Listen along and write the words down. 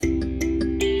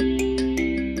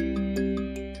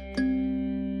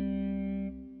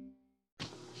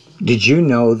Did you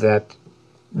know that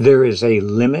there is a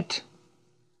limit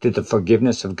to the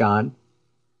forgiveness of God?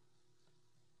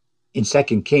 In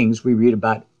 2 Kings, we read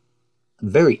about a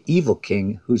very evil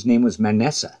king whose name was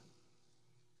Manasseh.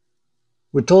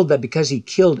 We're told that because he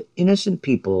killed innocent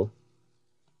people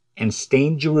and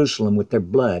stained Jerusalem with their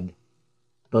blood,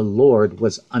 the Lord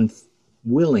was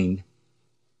unwilling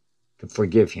to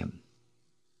forgive him.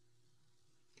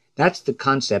 That's the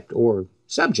concept or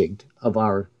subject of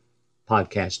our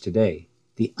podcast today,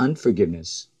 the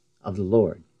unforgiveness of the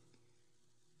Lord.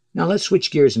 Now let's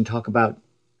switch gears and talk about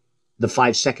the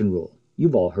 5-second rule.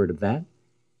 You've all heard of that.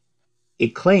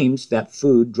 It claims that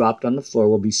food dropped on the floor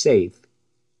will be safe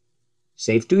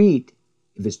to eat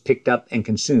if it's picked up and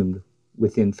consumed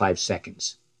within 5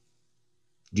 seconds.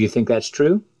 Do you think that's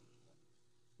true?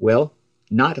 Well,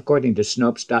 not according to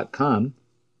Snopes.com,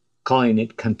 calling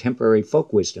it contemporary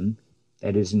folk wisdom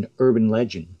that is an urban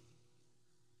legend.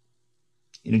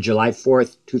 In a July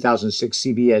 4th, 2006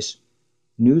 CBS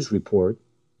News report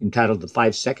entitled The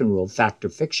 5-Second Rule, Fact or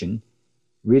Fiction,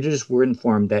 readers were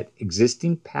informed that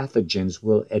existing pathogens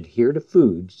will adhere to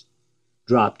foods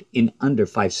dropped in under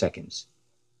 5 seconds.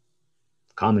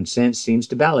 Common sense seems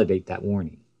to validate that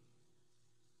warning.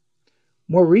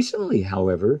 More recently,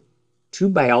 however, 2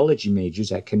 biology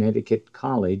majors at Connecticut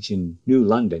College in New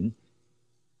London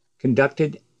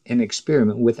conducted an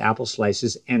experiment with apple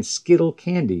slices and Skittle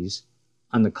candies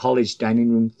on the college dining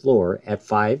room floor at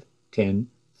 5, 10,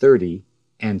 30,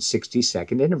 and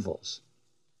 60-second intervals.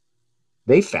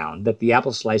 They found that the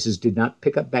apple slices did not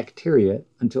pick up bacteria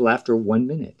until after 1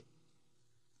 minute.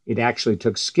 It actually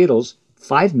took Skittles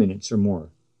 5 minutes or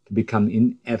more to become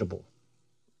inedible.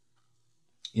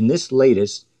 In this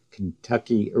latest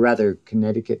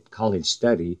Connecticut College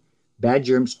study, bad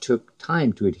germs took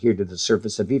time to adhere to the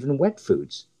surface of even wet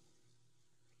foods.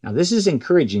 Now, this is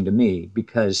encouraging to me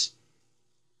because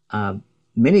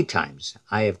many times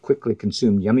I have quickly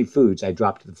consumed yummy foods I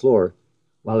dropped to the floor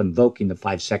while invoking the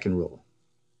 5-second rule.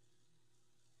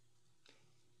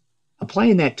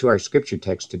 Applying that to our scripture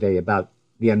text today about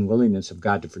the unwillingness of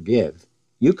God to forgive,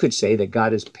 you could say that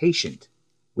God is patient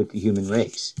with the human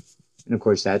race. And of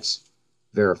course, that's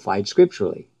verified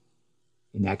scripturally.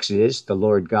 In Exodus, the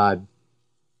Lord God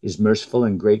is merciful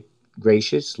and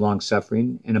gracious,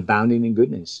 long-suffering, and abounding in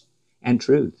goodness and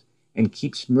truth, and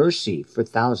keeps mercy for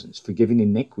thousands, forgiving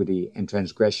iniquity and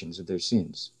transgressions of their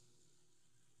sins.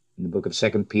 In the book of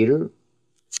 2 Peter,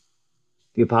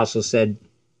 the apostle said,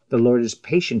 "The Lord is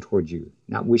patient toward you,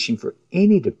 not wishing for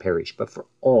any to perish, but for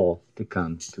all to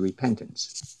come to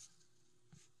repentance."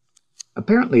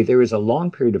 Apparently, there is a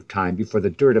long period of time before the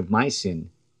dirt of my sin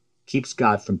keeps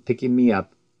God from picking me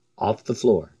up off the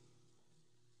floor.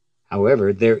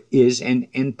 However, there is an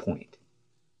end point.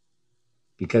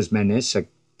 Because Manasseh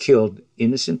killed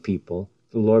innocent people,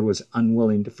 the Lord was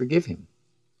unwilling to forgive him.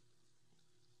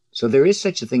 So there is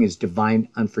such a thing as divine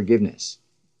unforgiveness.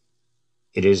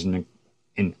 It is an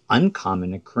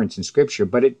uncommon occurrence in Scripture,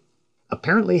 but it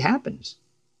apparently happens.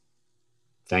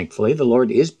 Thankfully, the Lord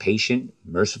is patient,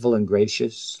 merciful, and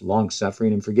gracious,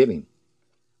 long-suffering, and forgiving.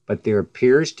 But there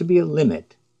appears to be a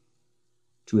limit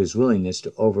to his willingness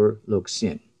to overlook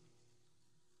sin.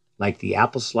 Like the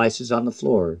apple slices on the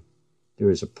floor, there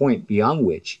is a point beyond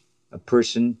which a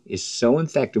person is so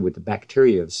infected with the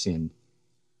bacteria of sin,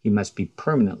 he must be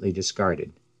permanently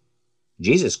discarded.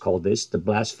 Jesus called this the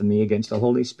blasphemy against the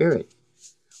Holy Spirit,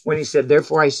 when he said,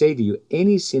 "Therefore I say to you,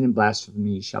 any sin and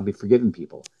blasphemy shall be forgiven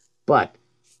people, but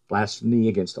blasphemy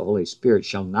against the Holy Spirit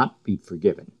shall not be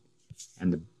forgiven."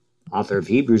 And the author of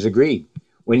Hebrews agreed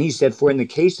when he said, "For in the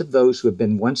case of those who have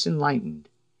been once enlightened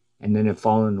and then have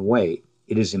fallen away,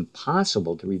 it is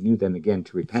impossible to renew them again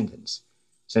to repentance,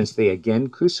 since they again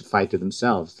crucify to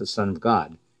themselves the Son of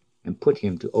God and put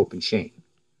him to open shame."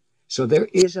 So there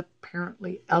is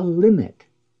apparently a limit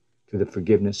to the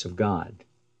forgiveness of God.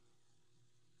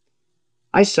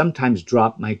 I sometimes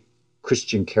drop my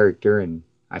Christian character and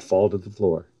I fall to the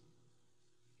floor.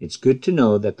 It's good to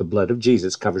know that the blood of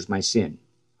Jesus covers my sin.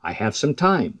 I have some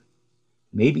time,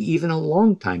 maybe even a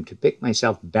long time, to pick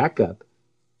myself back up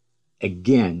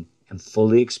again and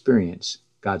fully experience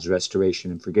God's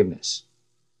restoration and forgiveness.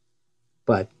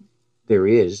 But there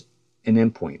is an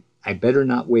endpoint. I better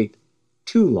not wait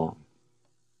too long.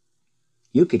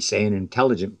 You could say an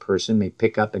intelligent person may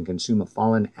pick up and consume a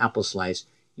fallen apple slice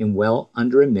in well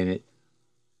under a minute,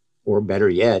 or better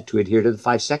yet, to adhere to the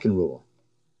 5-second rule.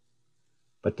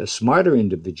 But the smarter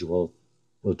individual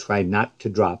will try not to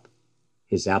drop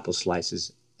his apple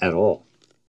slices at all.